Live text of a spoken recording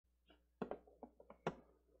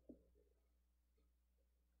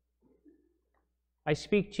I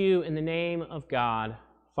speak to you in the name of God,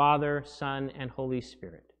 Father, Son, and Holy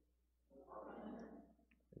Spirit.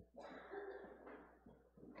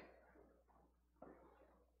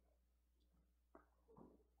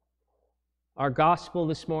 Our gospel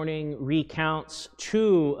this morning recounts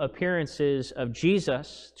two appearances of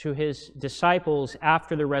Jesus to his disciples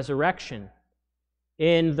after the resurrection.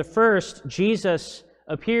 In the first, Jesus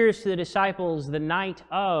appears to the disciples the night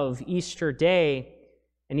of Easter Day,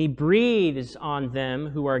 and he breathes on them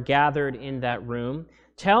who are gathered in that room,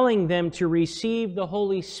 telling them to receive the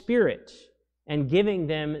Holy Spirit and giving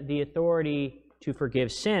them the authority to forgive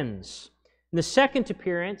sins. The second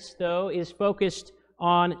appearance, though, is focused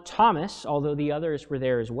on Thomas, although the others were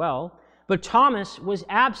there as well. But Thomas was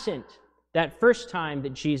absent that first time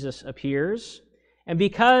that Jesus appears. And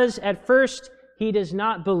because at first he does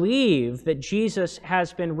not believe that Jesus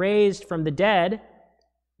has been raised from the dead,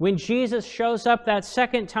 when Jesus shows up that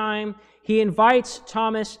second time, he invites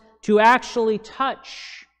Thomas to actually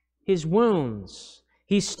touch his wounds.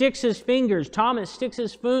 He sticks his fingers, Thomas sticks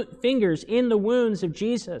his fingers in the wounds of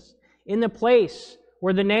Jesus, in the place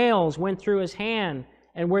where the nails went through his hand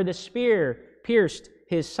and where the spear pierced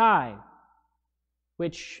his side,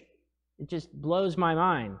 which it just blows my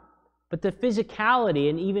mind. But the physicality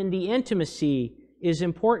and even the intimacy is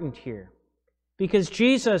important here, because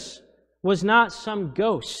Jesus was not some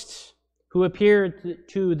ghost who appeared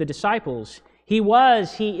to the disciples. He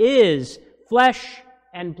is flesh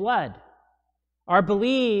and blood. Our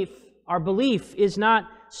belief is not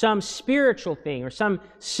some spiritual thing or some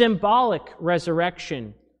symbolic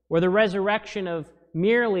resurrection or the resurrection of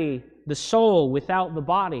merely the soul without the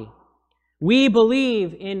body. We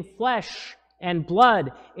believe in flesh and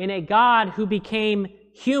blood, in a God who became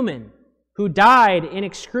human, who died in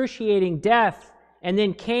excruciating death and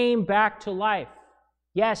then came back to life.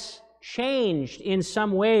 Yes, changed in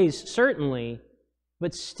some ways, certainly,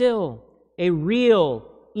 but still a real,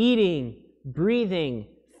 eating, breathing,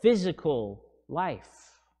 physical life.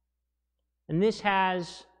 And this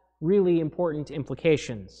has really important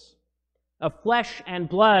implications. A flesh and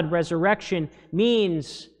blood resurrection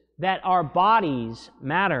means that our bodies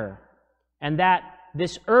matter and that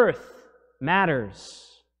this earth matters.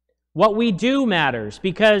 What we do matters,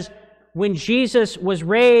 because when Jesus was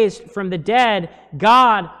raised from the dead,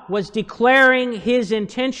 God was declaring his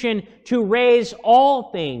intention to raise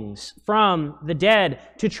all things from the dead,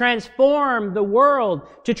 to transform the world,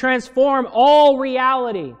 to transform all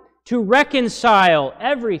reality, to reconcile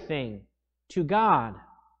everything to God.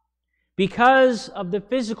 Because of the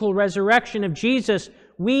physical resurrection of Jesus,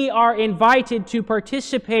 we are invited to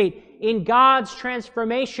participate in God's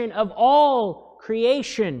transformation of all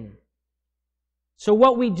creation. So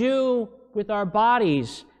what we do with our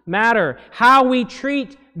bodies matter. How we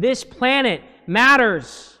treat this planet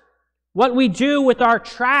matters. What we do with our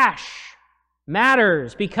trash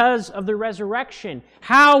matters because of the resurrection.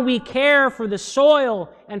 How we care for the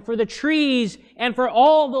soil and for the trees and for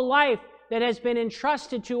all the life that has been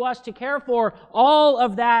entrusted to us to care for, all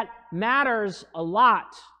of that matters a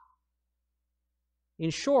lot.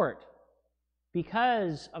 In short,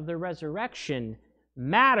 because of the resurrection,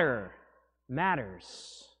 matter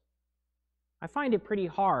matters. I find it pretty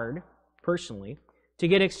hard, personally, to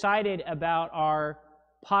get excited about our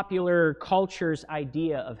popular culture's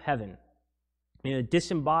idea of heaven. You know,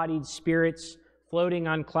 disembodied spirits floating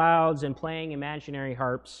on clouds and playing imaginary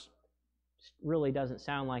harps. Really doesn't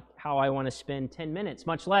sound like how I want to spend 10 minutes,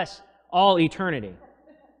 much less all eternity.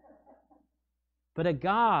 But a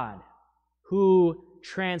God who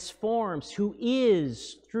transforms, who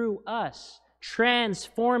is through us,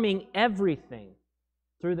 transforming everything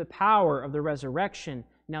through the power of the resurrection.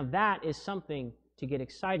 Now that is something to get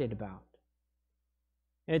excited about.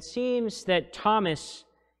 And it seems that Thomas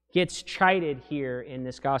gets chided here in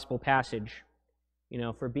this gospel passage,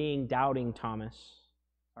 for being doubting Thomas.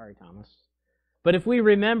 Sorry, Thomas. But if we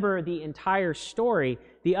remember the entire story,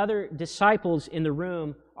 the other disciples in the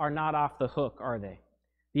room are not off the hook, are they?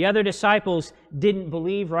 The other disciples didn't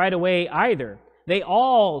believe right away either. They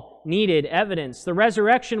all needed evidence. The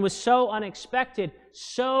resurrection was so unexpected,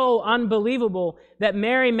 so unbelievable, that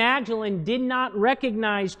Mary Magdalene did not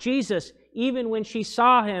recognize Jesus even when she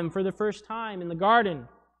saw him for the first time in the garden.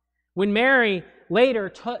 When Mary later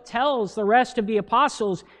tells the rest of the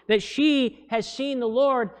apostles that she has seen the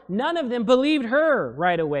Lord, none of them believed her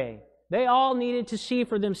right away. They all needed to see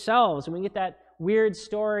for themselves. And we get that weird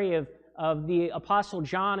story of the Apostle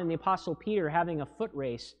John and the Apostle Peter having a foot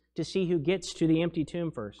race to see who gets to the empty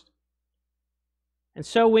tomb first. And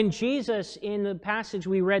so when Jesus, in the passage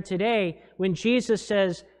we read today, when Jesus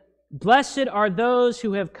says, "Blessed are those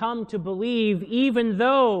who have come to believe, even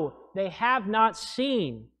though they have not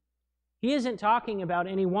seen. He isn't talking about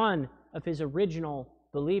any one of his original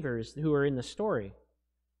believers who are in the story.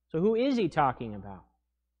 So who is he talking about?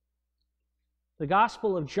 The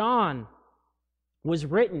Gospel of John was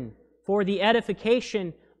written for the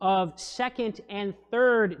edification of second and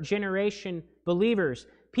third generation believers,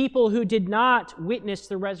 people who did not witness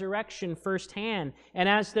the resurrection firsthand. And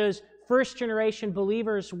as those first generation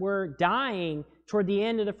believers were dying toward the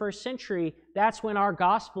end of the first century, that's when our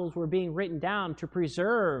Gospels were being written down to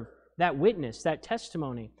preserve that witness, that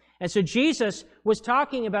testimony. And so Jesus was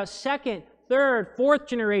talking about second, third, fourth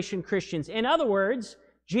generation Christians. In other words,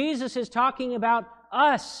 Jesus is talking about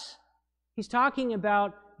us. He's talking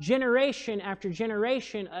about generation after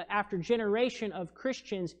generation of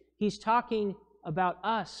Christians. He's talking about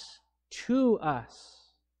us, to us.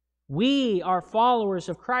 We are followers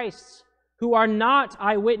of Christ who are not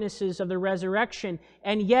eyewitnesses of the resurrection,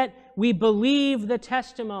 and yet we believe the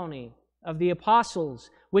testimony of the apostles,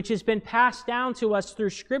 which has been passed down to us through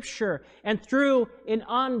Scripture and through an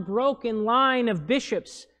unbroken line of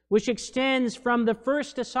bishops, which extends from the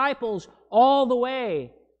first disciples all the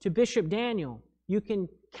way to Bishop Daniel. You can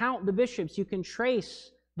count the bishops, you can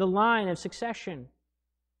trace the line of succession.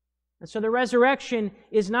 And so the resurrection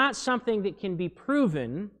is not something that can be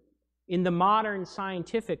proven in the modern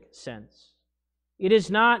scientific sense. It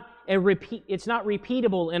is not it's not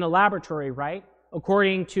repeatable in a laboratory, right?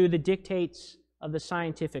 According to the dictates of the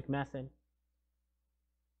scientific method.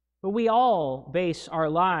 But we all base our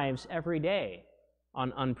lives every day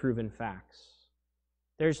on unproven facts.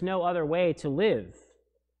 There's no other way to live.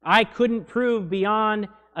 I couldn't prove beyond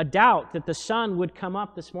a doubt that the sun would come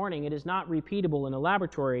up this morning. It is not repeatable in a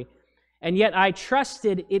laboratory. And yet I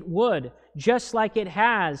trusted it would, just like it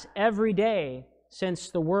has every day since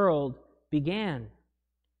the world began.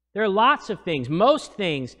 There are lots of things, most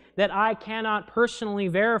things, that I cannot personally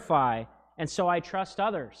verify, and so I trust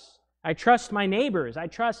others. I trust my neighbors. I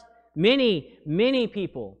trust many, many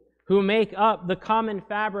people who make up the common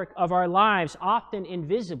fabric of our lives, often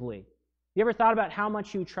invisibly. You ever thought about how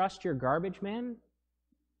much you trust your garbage man?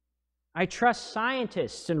 I trust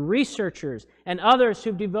scientists and researchers and others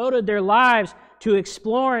who've devoted their lives to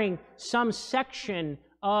exploring some section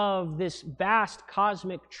of this vast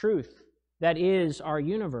cosmic truth that is our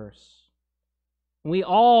universe. We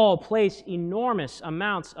all place enormous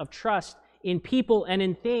amounts of trust in people and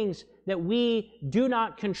in things that we do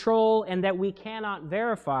not control and that we cannot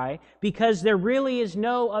verify, because there really is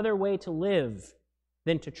no other way to live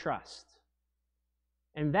than to trust.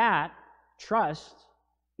 And that trust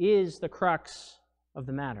is the crux of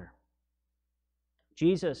the matter.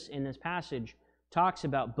 Jesus, in this passage, talks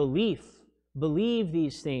about belief. Believe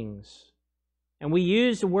these things. And we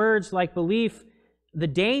use words like belief. The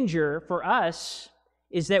danger for us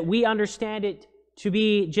is that we understand it to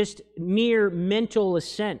be just mere mental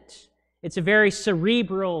assent. It's a very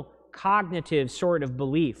cerebral, cognitive sort of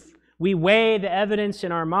belief. We weigh the evidence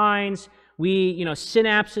in our minds.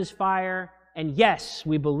 Synapses fire, and yes,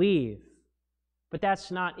 we believe. But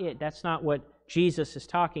that's not it. That's not what Jesus is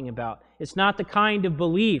talking about. It's not the kind of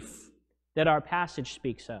belief that our passage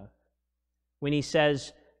speaks of when he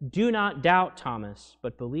says, "Do not doubt, Thomas,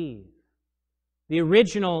 but believe." The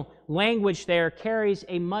original language there carries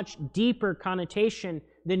a much deeper connotation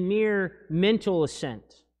than mere mental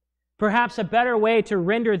assent. Perhaps a better way to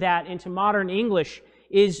render that into modern English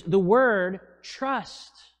is the word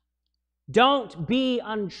trust. Don't be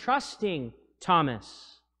untrusting,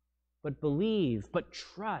 Thomas, but believe, but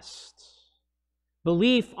trust.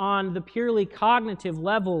 Belief on the purely cognitive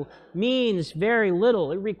level means very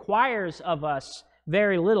little. It requires of us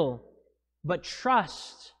very little. But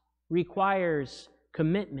trust requires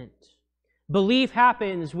commitment. Belief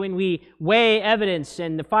happens when we weigh evidence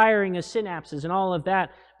and the firing of synapses and all of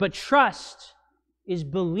that. But trust is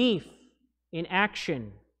belief in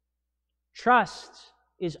action. Trust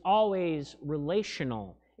is always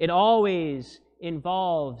relational. It always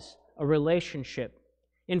involves a relationship.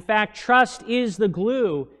 In fact, trust is the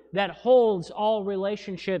glue that holds all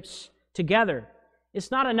relationships together. It's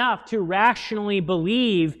not enough to rationally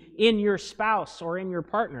believe in your spouse or in your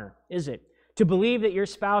partner, is it? To believe that your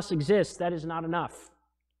spouse exists, that is not enough.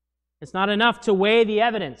 It's not enough to weigh the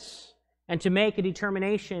evidence and to make a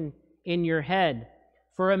determination in your head.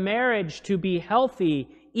 For a marriage to be healthy,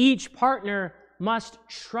 each partner must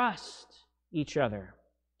trust each other.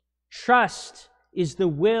 Trust is the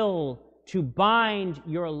will to bind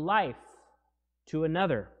your life to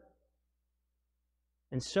another.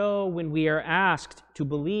 And so when we are asked to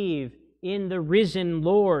believe in the risen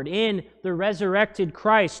Lord, in the resurrected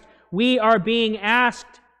Christ, we are being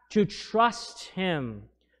asked to trust Him,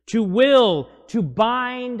 to will, to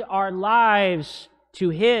bind our lives to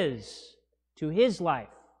His life,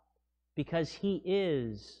 because He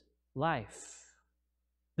is life.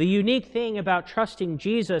 The unique thing about trusting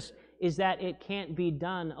Jesus is that it can't be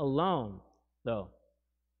done alone, though.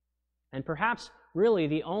 And perhaps really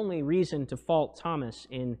the only reason to fault Thomas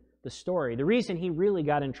in the story, the reason he really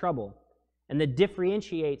got in trouble and that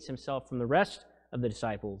differentiates himself from the rest of the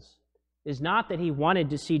disciples, is not that he wanted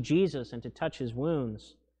to see Jesus and to touch His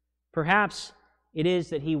wounds. Perhaps it is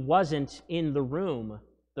that he wasn't in the room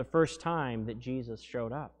the first time that Jesus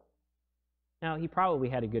showed up. Now, he probably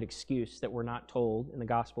had a good excuse that we're not told in the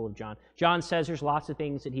Gospel of John. John says there's lots of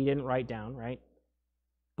things that he didn't write down, right?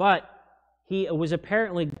 But he was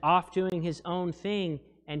apparently off doing his own thing,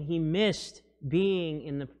 and he missed being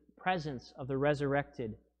in the presence of the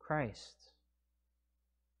resurrected Christ.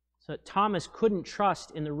 So Thomas couldn't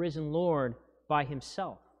trust in the risen Lord by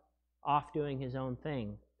himself, off doing his own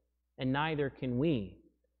thing, and neither can we.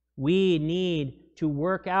 We need to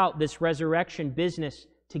work out this resurrection business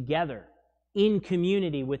together, in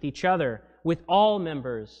community with each other, with all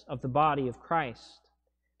members of the body of Christ.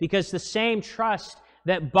 Because the same trust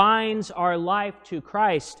that binds our life to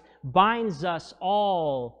Christ binds us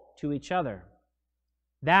all to each other.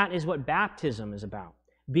 That is what baptism is about.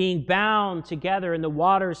 Being bound together in the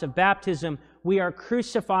waters of baptism, we are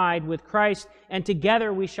crucified with Christ, and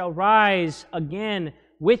together we shall rise again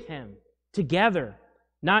with Him. Together,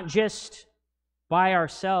 not just by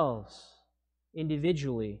ourselves,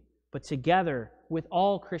 individually, but together with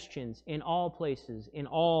all Christians in all places, in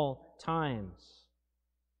all times.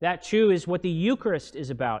 That too is what the Eucharist is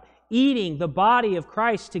about, eating the body of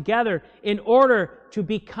Christ together in order to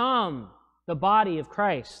become the body of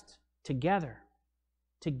Christ together.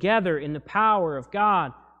 Together in the power of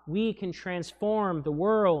God, we can transform the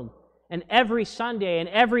world. And every Sunday and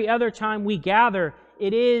every other time we gather,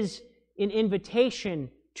 it is an invitation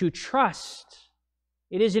to trust.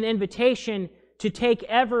 It is an invitation to take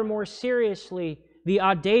ever more seriously the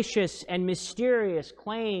audacious and mysterious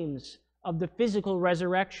claims of the physical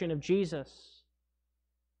resurrection of Jesus.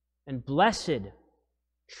 And blessed,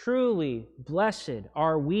 truly blessed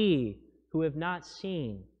are we who have not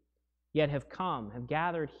seen, yet have come, have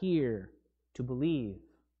gathered here to believe,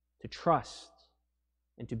 to trust,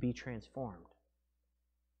 and to be transformed.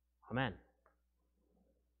 Amen.